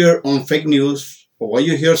you hear on fake news or what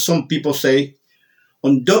you hear some people say,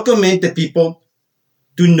 undocumented people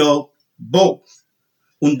do not vote.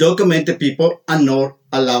 Undocumented people are not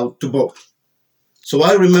allowed to vote. So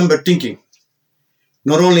I remember thinking,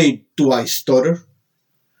 not only do I stutter,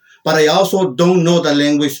 but I also don't know the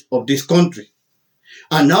language of this country.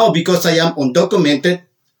 And now because I am undocumented,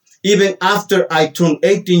 even after I turn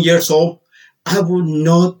 18 years old, I will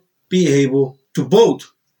not be able to vote.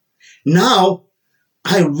 Now,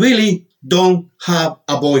 I really don't have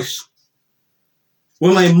a voice.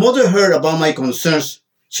 When my mother heard about my concerns,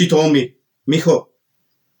 she told me, "Mijo,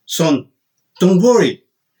 son, don't worry.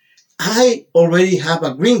 I already have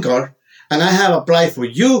a green card and I have applied for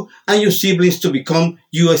you and your siblings to become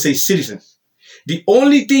USA citizens. The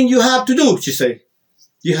only thing you have to do," she said,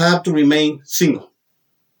 "you have to remain single."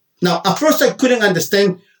 Now, at first I couldn't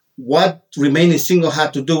understand what remaining single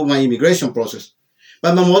had to do with my immigration process.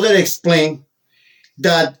 But my mother explained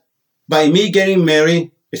that by me getting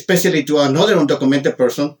married, especially to another undocumented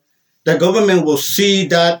person, the government will see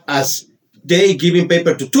that as they giving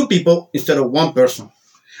paper to two people instead of one person.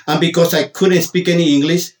 And because I couldn't speak any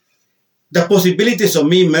English, the possibilities of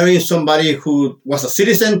me marrying somebody who was a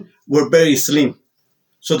citizen were very slim.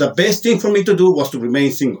 So the best thing for me to do was to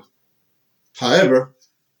remain single. However,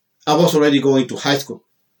 I was already going to high school.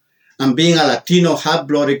 And being a Latino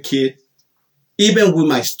half-blooded kid, even with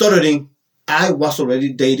my stuttering, I was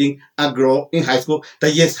already dating a girl in high school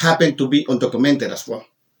that just happened to be undocumented as well.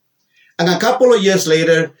 And a couple of years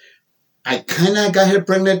later, I kind of got her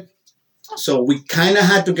pregnant, so we kind of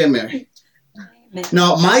had to get married.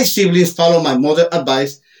 Now, my siblings followed my mother's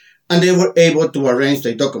advice, and they were able to arrange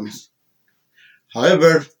their documents.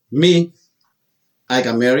 However, I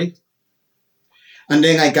got married, and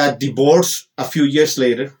then I got divorced a few years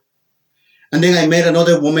later. And then I met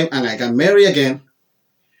another woman and I got married again.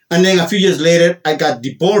 And then a few years later, I got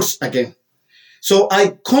divorced again. So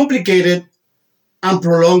I complicated and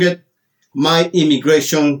prolonged my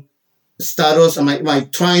immigration status and my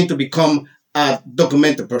trying to become a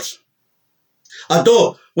documented person.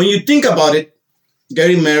 Although, when you think about it,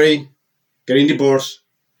 getting married, getting divorced,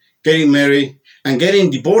 getting married, and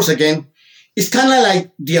getting divorced again is kind of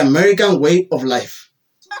like the American way of life.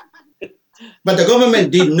 But the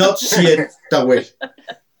government did not see it that way.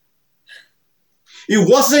 It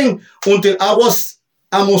wasn't until I was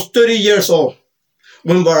almost 30 years old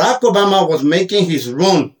when Barack Obama was making his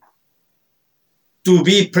run to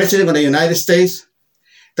be president of the United States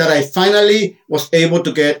that I finally was able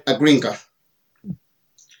to get a green card.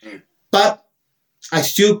 But I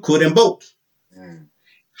still couldn't vote.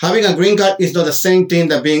 Having a green card is not the same thing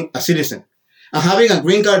that being a citizen. And having a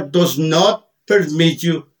green card does not permit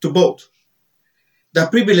you to vote. The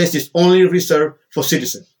privilege is only reserved for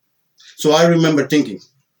citizens. So I remember thinking,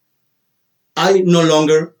 I no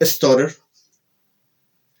longer stutter.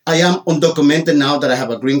 I am undocumented now that I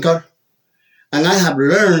have a green card. And I have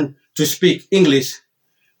learned to speak English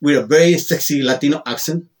with a very sexy Latino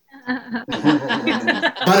accent.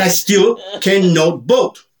 But I still cannot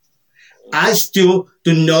vote. I still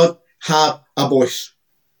do not have a voice.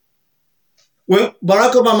 When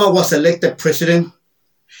Barack Obama was elected president,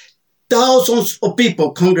 thousands of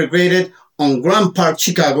people congregated on Grand Park,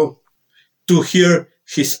 Chicago, to hear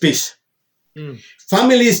his speech.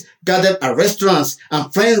 Families gathered at restaurants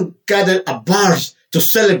and friends gathered at bars to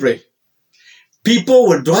celebrate. People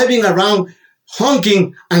were driving around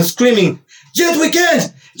honking and screaming, "Yes, we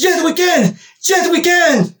can! Yes, we can! Yes, we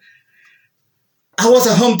can!" I was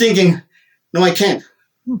at home thinking, no, I can't.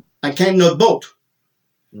 I cannot vote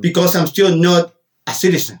because I'm still not a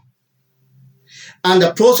citizen. And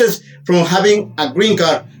the process from having a green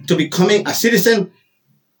card to becoming a citizen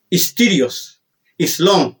is tedious, it's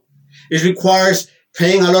long. It requires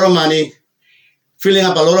paying a lot of money, filling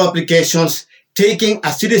up a lot of applications, taking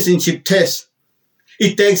a citizenship test.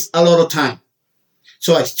 It takes a lot of time.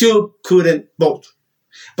 So I still couldn't vote.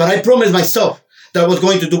 But I promised myself that I was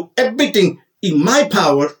going to do everything in my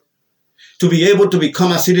power to be able to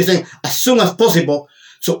become a citizen as soon as possible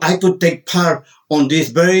so I could take part on this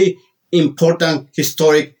very important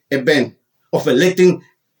historic event of electing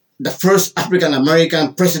the first African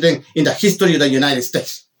American president in the history of the United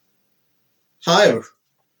States. However,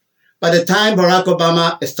 by the time Barack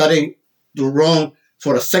Obama started to run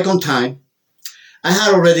for a second time, I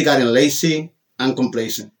had already gotten lazy and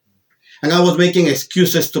complacent. And I was making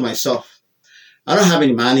excuses to myself. I don't have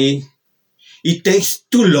any money. It takes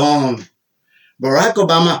too long. Barack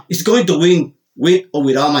Obama is going to win with or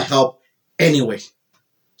without my help anyway.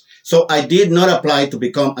 So I did not apply to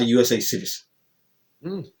become a USA citizen.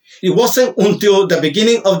 It wasn't until the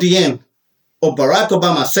beginning of the end of Barack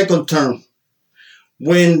Obama's second term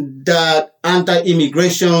when the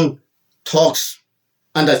anti-immigration talks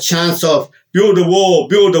and the chants of build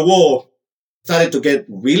the wall started to get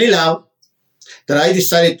really loud that I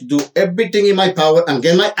decided to do everything in my power and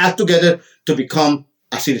get my act together to become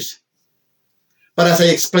a citizen. But as I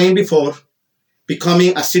explained before,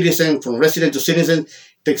 becoming a citizen from resident to citizen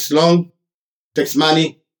takes long, takes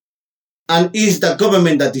money, and is the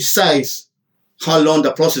government that decides how long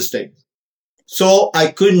the process takes. So I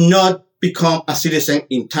could not become a citizen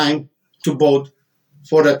in time to vote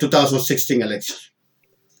for the 2016 elections.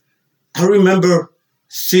 I remember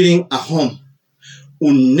sitting at home,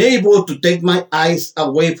 unable to take my eyes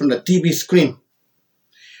away from the TV screen,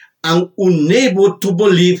 and unable to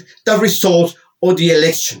believe the results of the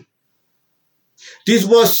election. This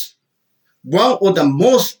was one of the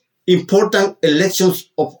most important elections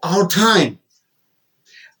of our time.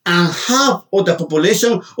 And half of the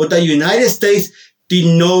population of the United States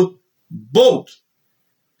did not vote.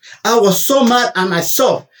 I was so mad at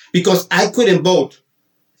myself because I couldn't vote.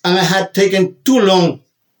 And I had taken too long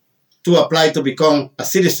to apply to become a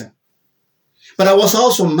citizen. But I was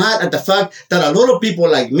also mad at the fact that a lot of people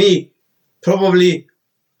like me probably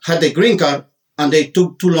had a green card and they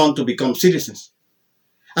took too long to become citizens.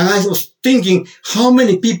 And I was thinking how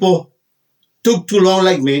many people took too long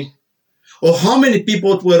like me, or how many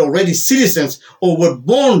people were already citizens or were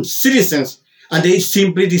born citizens and they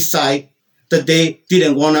simply decide that they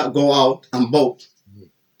didn't want to go out and vote.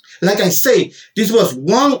 Like I say, this was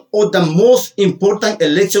one of the most important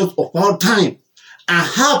elections of our time. And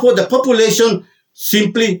half of the population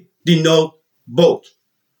simply did not vote.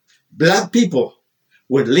 Black people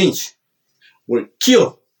were lynched, were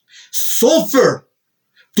killed, suffered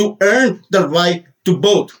to earn the right to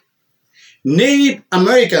vote. Native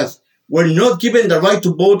Americans were not given the right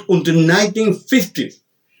to vote until the 1950s.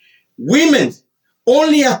 Women,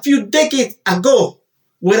 only a few decades ago,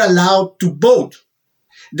 were allowed to vote.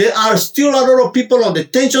 There are still a lot of people on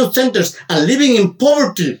detention centers and living in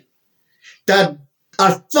poverty that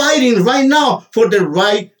are fighting right now for the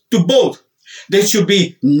right to vote. There should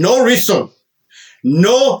be no reason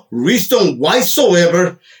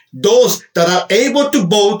whatsoever those that are able to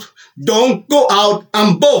vote don't go out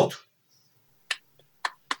and vote.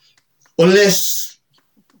 Unless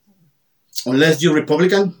you're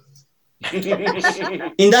Republican.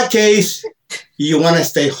 In that case, you want to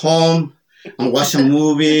stay home and watch a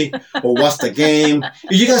movie or watch the game.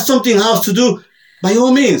 If you got something else to do, by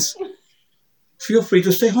all means, feel free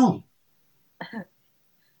to stay home.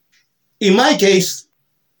 In my case,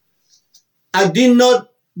 I did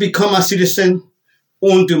not become a citizen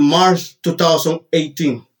until March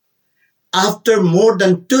 2018. After more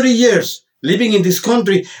than 30 years living in this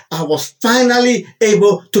country, I was finally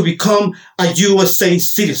able to become a USA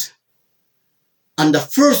citizen. And the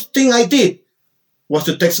first thing I did was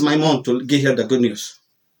to text my mom to give her the good news.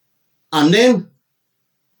 And then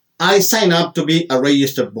I signed up to be a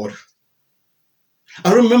registered voter.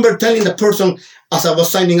 I remember telling the person as I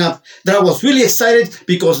was signing up that I was really excited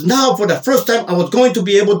because now for the first time I was going to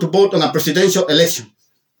be able to vote on a presidential election.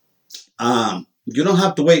 You don't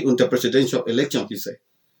have to wait until presidential election, he said.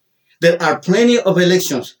 There are plenty of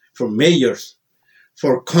elections for mayors,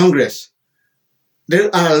 for Congress.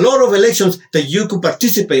 There are a lot of elections that you could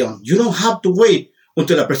participate on. You don't have to wait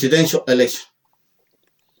until a presidential election.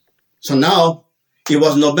 So now it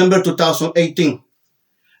was November 2018,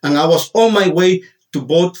 and I was on my way to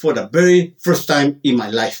vote for the very first time in my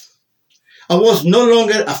life. I was no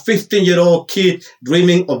longer a 15-year-old kid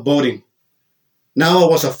dreaming of voting. Now I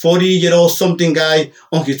was a 40-year-old something guy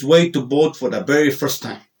on his way to vote for the very first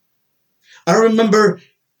time. I remember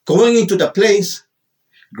going into the place,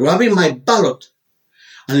 grabbing my ballot,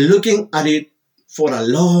 and looking at it for a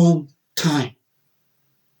long time,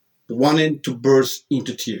 wanting to burst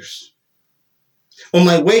into tears. On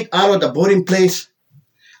my way out of the voting place,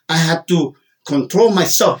 I had to control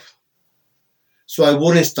myself so I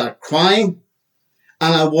wouldn't start crying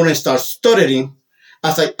and I wouldn't start stuttering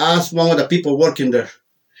as I asked one of the people working there,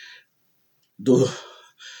 do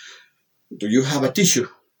you have a tissue?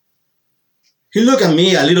 He looked at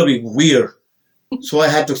me a little bit weird, so I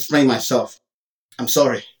had to explain myself. I'm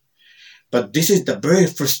sorry, but this is the very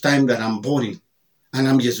first time that I'm voting, and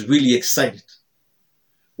I'm just really excited.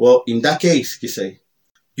 Well, in that case, he said,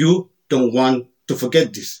 you don't want to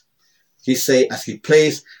forget this. He said as he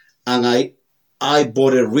placed, and I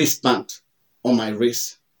bought a wristband on my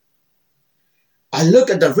wrist. I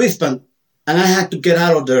looked at the wristband, and I had to get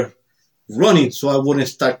out of there running so I wouldn't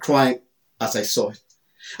start crying as I saw it.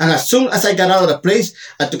 And as soon as I got out of the place,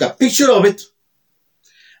 I took a picture of it,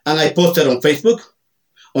 and I posted on Facebook,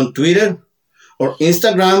 on Twitter, on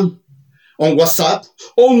Instagram, on WhatsApp,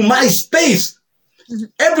 on MySpace,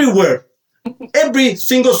 everywhere. Every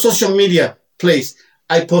single social media place,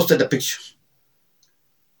 I posted the picture.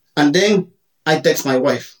 And then I text my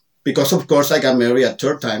wife, because of course I got married a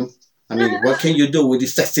third time. I mean, what can you do with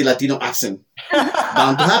this sexy Latino accent?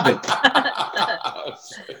 Bound to happen.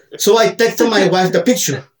 So I texted my wife the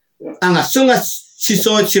picture. And as soon as she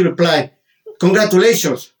saw it, she replied,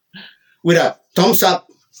 congratulations, with a thumbs up,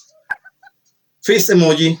 fist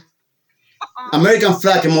emoji, American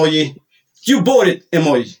flag emoji, you voted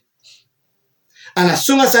emoji. And as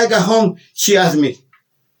soon as I got home, she asked me,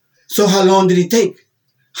 so how long did it take?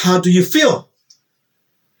 How do you feel?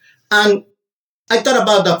 And I thought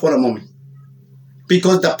about that for a moment,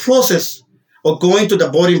 because the process of going to the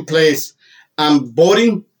voting place and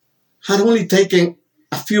voting had only taken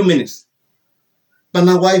a few minutes. But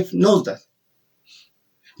my wife knows that.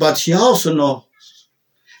 But she also knows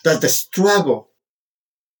that the struggle,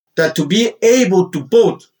 that to be able to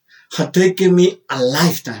vote had taken me a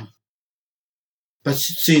lifetime. But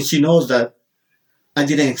since she knows that, I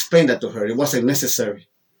didn't explain that to her. It wasn't necessary.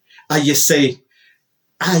 I just say,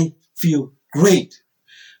 I feel great.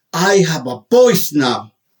 I have a voice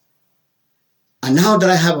now. And now that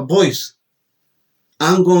I have a voice,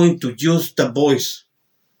 I'm going to use the voice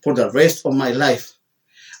for the rest of my life.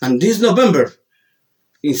 And this November,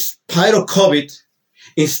 in spite of COVID,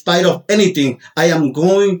 in spite of anything, I am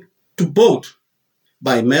going to vote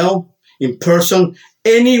by mail, in person,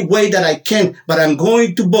 any way that I can, but I'm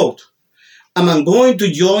going to vote. And I'm going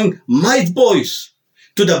to join my voice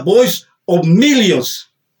to the voice of millions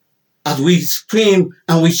as we scream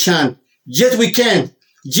and we chant, yes we can,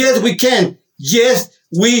 yes we can, yes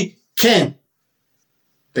we can.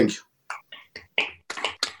 Thank you.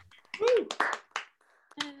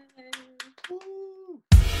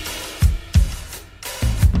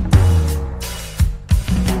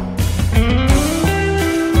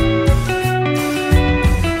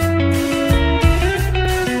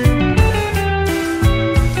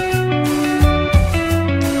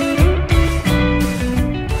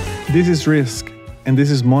 This is Risk, and this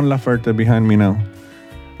is Mon Laferte behind me now.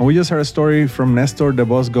 And we just heard a story from Nestor de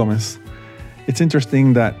Bos Gomez. It's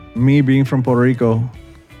interesting that me being from Puerto Rico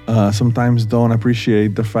sometimes don't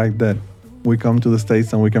appreciate the fact that we come to the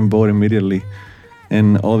States and we can vote immediately,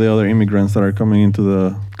 and all the other immigrants that are coming into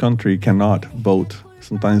the country cannot vote,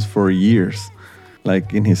 sometimes for years,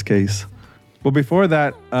 like in his case. But before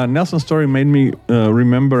that, Nelson's story made me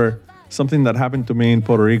remember something that happened to me in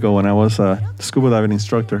Puerto Rico when I was a scuba diving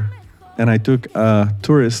instructor. And I took a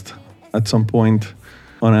tourist at some point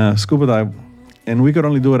on a scuba dive, and we could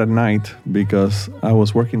only do it at night because I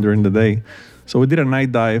was working during the day. So we did a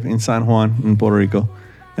night dive in San Juan in Puerto Rico.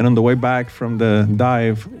 And on the way back from the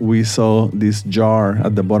dive, we saw this jar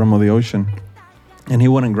at the bottom of the ocean. and he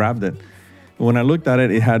went and grabbed it. When I looked at it,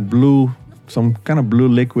 it had some kind of blue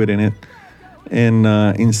liquid in it, and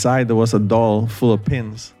inside there was a doll full of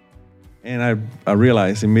pins. And I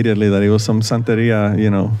realized immediately that it was some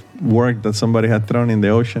Santeria, work that somebody had thrown in the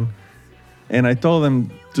ocean. And I told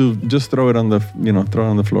them to just throw it on the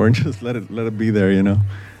floor and just let it be there,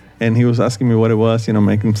 And he was asking me what it was,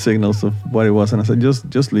 making signals of what it was. And I said,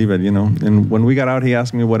 just leave it, And when we got out, he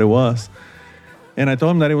asked me what it was. And I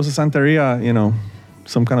told him that it was a Santeria,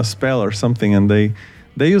 some kind of spell or something. And they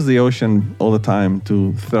use the ocean all the time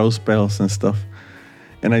to throw spells and stuff.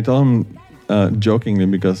 And I told him jokingly,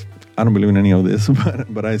 because I don't believe in any of this,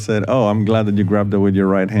 but I said, oh, I'm glad that you grabbed it with your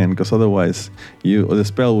right hand, because otherwise the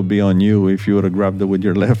spell would be on you if you would have grabbed it with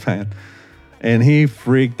your left hand. And he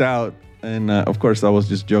freaked out. And of course, I was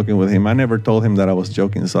just joking with him. I never told him that I was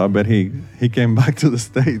joking, so I bet he came back to the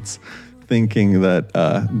States thinking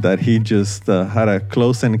that he just had a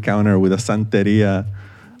close encounter with a Santeria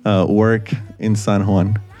work in San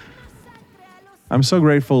Juan. I'm so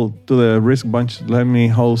grateful to the Risk Bunch letting me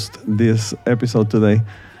host this episode today.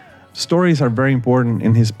 Stories are very important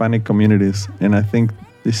in Hispanic communities, and I think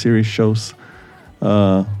this series shows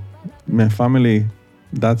my family,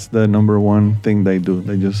 that's the number one thing they do.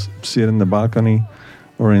 They just sit in the balcony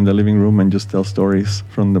or in the living room and just tell stories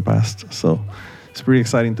from the past. So it's pretty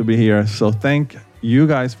exciting to be here. So thank you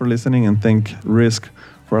guys for listening, and thank Risk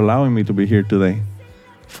for allowing me to be here today.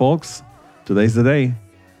 Folks, today's the day.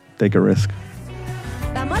 Take a risk.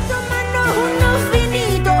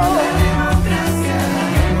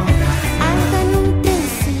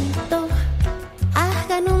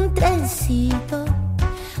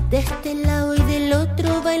 De este lado y del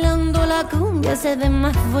otro bailando la cumbia se ve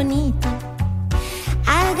más bonito.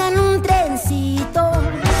 Hagan un trencito,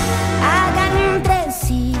 hagan un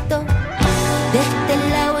trencito. De este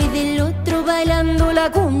lado y del otro bailando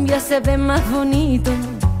la cumbia se ve más bonito.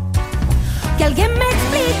 Que alguien me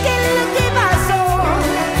explique lo que pasó.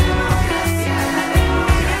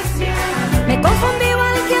 Me confundí.